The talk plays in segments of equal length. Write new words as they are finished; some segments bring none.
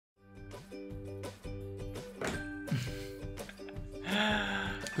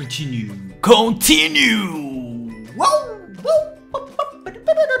Continue. Continue. Whoa.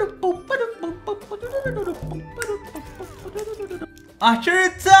 After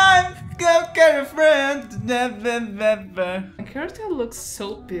time, go get a friend. My character looks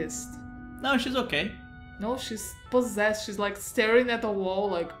so pissed. No, she's okay. No, she's possessed. She's like staring at the wall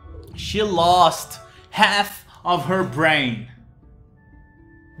like... She lost half of her brain.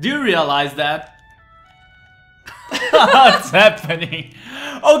 Do you realize that? What's happening?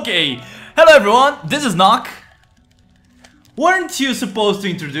 Okay, hello everyone, this is Knock. Weren't you supposed to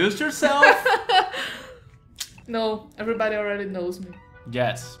introduce yourself? No, everybody already knows me.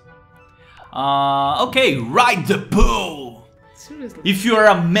 Yes. Okay, ride the bull. Seriously. If you're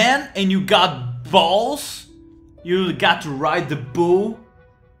a man and you got balls, you got to ride the bull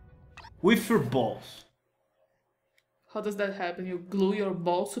with your balls. How does that happen? You glue your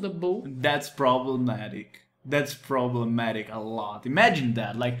balls to the bull? That's problematic. That's problematic a lot. Imagine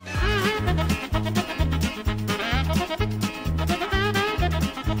that, like...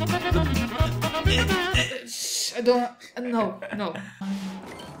 I don't... No.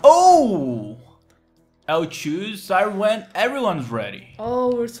 Oh! I'll choose when everyone's ready.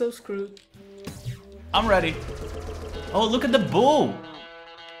 Oh, we're so screwed. I'm ready. Oh, look at the bull!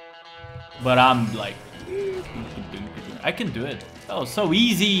 But I'm like... I can do it. Oh, so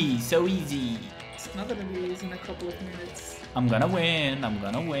easy! So easy! It's not gonna be easy in a couple of minutes. I'm gonna win, I'm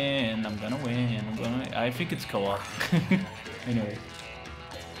gonna win, I'm gonna win, I think it's co-op. Anyway.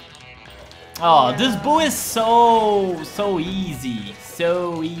 Oh, Yeah. this bull is so easy.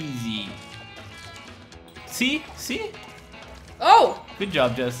 So easy. See? See? Oh! Good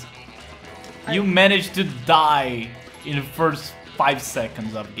job, Jess. You managed to die in the first 5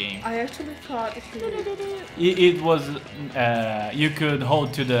 seconds of game. I actually thought It was, you could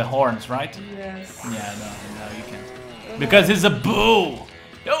hold to the horns, right? Yes. Yeah, no, you can't. Because it's a bull!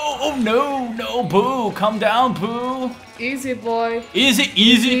 Oh no, Boo! Calm down, Boo! Easy, boy.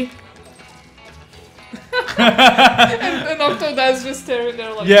 Easy! and Octodad's just staring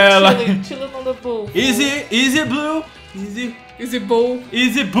there like, Yeah, chilling on the bull. Easy, Blue! Easy, bull.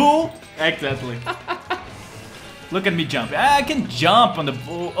 Easy, Bull! Exactly. Look at me jump. I can jump on the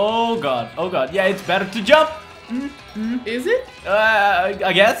bull. Oh god. Yeah, it's better to jump. Is it?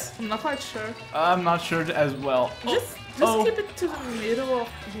 I guess. I'm not quite sure. I'm not sure as well. Just keep it to the middle of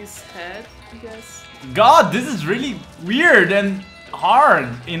his head, I guess. God, this is really weird and hard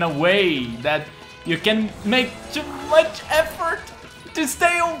in a way that you can make too much effort to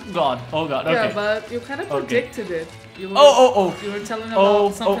stay. Oh god. Okay. Yeah, but you kind of predicted it. You were, You were telling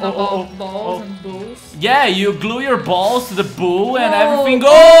about something about balls and bulls. Yeah, you glue your balls to the bull and everything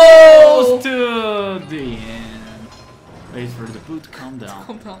goes to the end. Wait for the bull to calm down.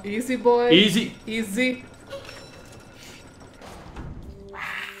 Calm down. Easy, boy. Easy.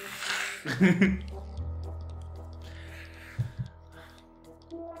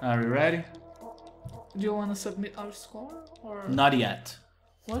 Are you ready? Do you want to submit our score? Or Not yet.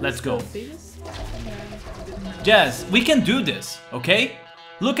 Let's go. Yeah, Jess, we can do this, okay?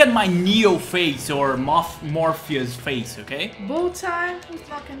 Look at my Neo face or Morpheus face, okay? Bull time with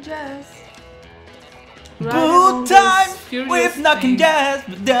Knock and Jess. Bull time with Knock and Jess.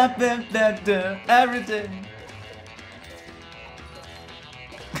 Everything.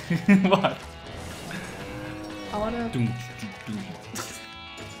 What? I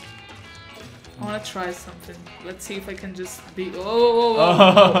wanna try something. Let's see if I can just be.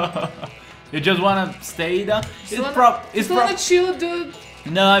 Oh. You just wanna stay down? It's wanna chill, dude.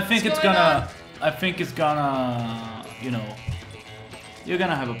 No, I think it's gonna. I think it's gonna. You know, you're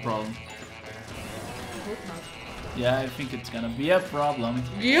gonna have a problem. I hope not. Yeah, I think it's gonna be a problem.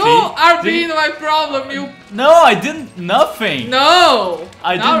 You are being my problem. You. No, I didn't. Nothing. No.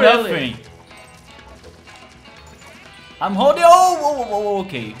 I did not nothing. Really. I'm holding. Oh,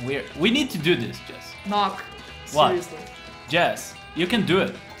 okay. We need to do this, Jess. Knock. What? Seriously. Jess, you can do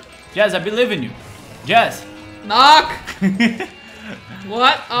it. Jess, I believe in you. Jess. Knock.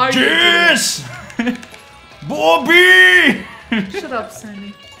 What are you doing? Jess. Bobby. Shut up,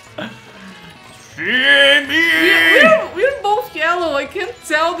 Sammy. Sammy. We're both yellow. I can't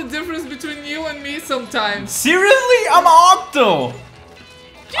tell the difference between you and me sometimes. Seriously? I'm Octo.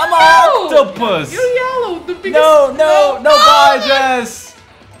 I'm an octopus. You're yellow. The biggest. No, bye, Jess.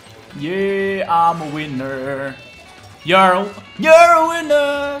 Yeah, I'm a winner. You're a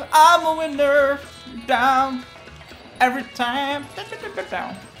winner. I'm a winner. Down every time.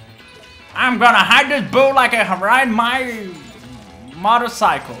 Down. I'm gonna hide this bull like I ride my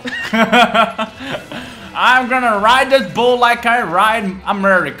motorcycle. I'm gonna ride this bull like I ride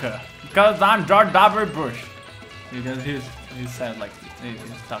America. Because I'm George W. Bush. Because he said like this.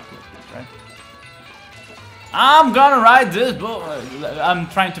 It's stuck with it, right? I'm gonna ride this bull. I'm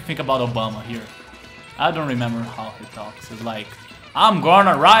trying to think about Obama here. I don't remember how he talks. It's like, I'm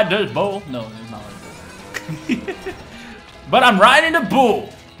gonna ride this bull. No, it's not like that. But I'm riding the bull.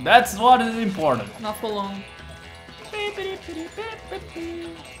 That's what is important. Not for long.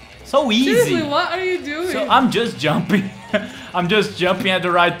 So easy. Seriously, what are you doing? So I'm just jumping. I'm just jumping at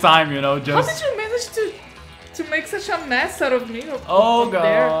the right time, you know. Just. How did you manage to make such a mess out of me? Oh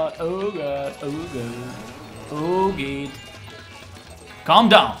god! Oh god! Oh god! Oh god! Calm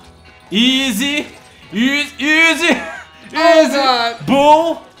down. Easy. Easy. Oh god!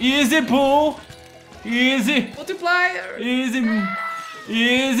 Bull. Easy bull. Easy. Multiplier. Easy.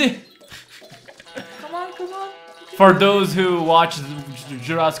 Easy. Come on, come on. For those who watch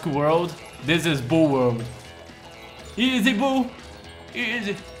Jurassic World, this is Bull World. Easy, Bull.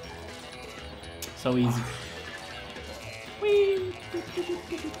 Easy. So easy.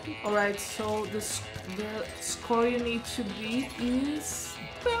 Alright, so the score you need to beat is...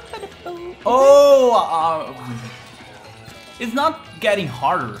 Oh! It's not getting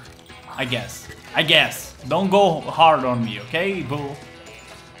harder, I guess. Don't go hard on me, okay, Bull?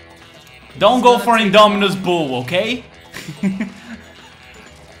 Don't go for Indominus Bull, okay?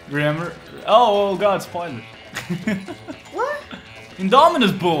 Remember? Oh god, spoiler. What?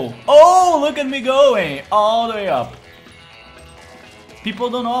 Indominus Bull. Oh, look at me going all the way up. People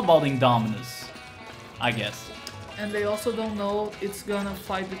don't know about Indominus, I guess. And they also don't know it's gonna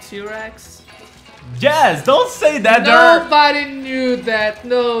fight the T-Rex. Yes, don't say that. Nobody knew that.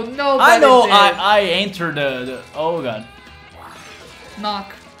 No, nobody I know. did. I entered the. Oh god.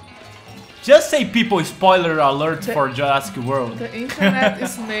 Knock. Just say people spoiler alert for Jurassic World. The internet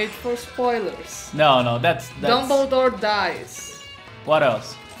is made for spoilers. No, that's... Dumbledore dies. What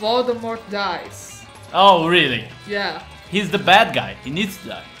else? Voldemort dies. Oh, really? Yeah. He's the bad guy. He needs to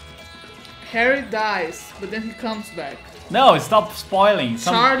die. Harry dies, but then he comes back. No, stop spoiling.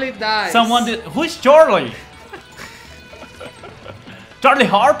 Charlie dies. Someone did... Who's Charlie? Charlie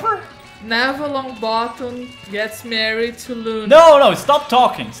Harper? Neville Longbottom gets married to Luna. No, stop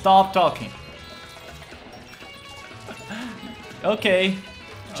talking. Stop talking. Okay.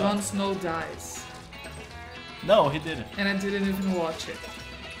 Jon Snow dies. No, he didn't. And I didn't even watch it.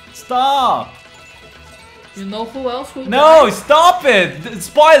 Stop. You know who else will die? No, stop it.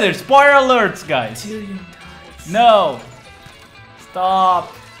 Spoiler alerts, guys. Tyrion dies. No.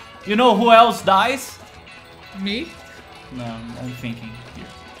 Stop. You know who else dies? Me? No, I'm thinking here.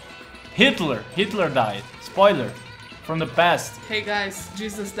 Hitler died. Spoiler. From the past. Hey guys,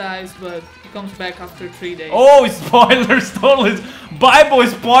 Jesus dies, but he comes back after 3 days. Oh, spoilers, totally. Bible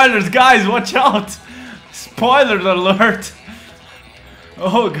spoilers, guys, watch out. Spoiler alert.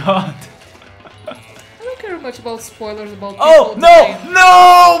 Oh god. I don't care much about spoilers about Oh, people no,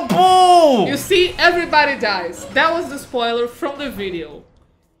 no, boo! You see, everybody dies. That was the spoiler from the video.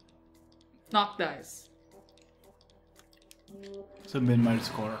 Knock dies. Submit my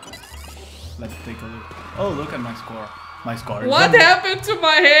score. Let's take a look. Oh, look at my score. My score. What happened to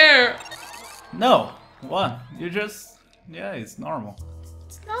my hair? No. What? You just... Yeah, it's normal.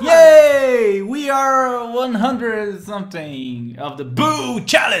 It's not. Yay! We are 100 something of the Boo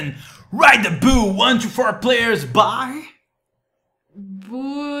Challenge. Ride the Boo 1 to 4 players by...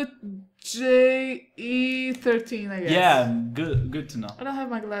 Bootje13, I guess. Yeah, good to know. I don't have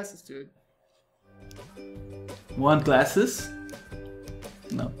my glasses, dude. Want glasses?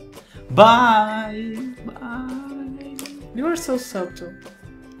 No. Bye. You are so subtle.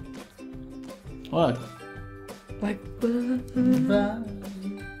 What? Like. Bye.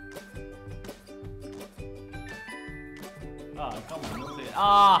 Ah, come on, don't say it.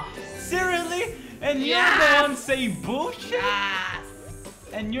 Ah, seriously? And you're the one saying bullshit? Yes.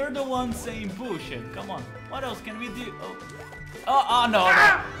 And you're the one saying bullshit. Come on. What else can we do? Oh, no.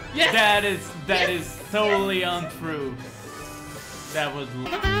 Yes. That is totally untrue. That was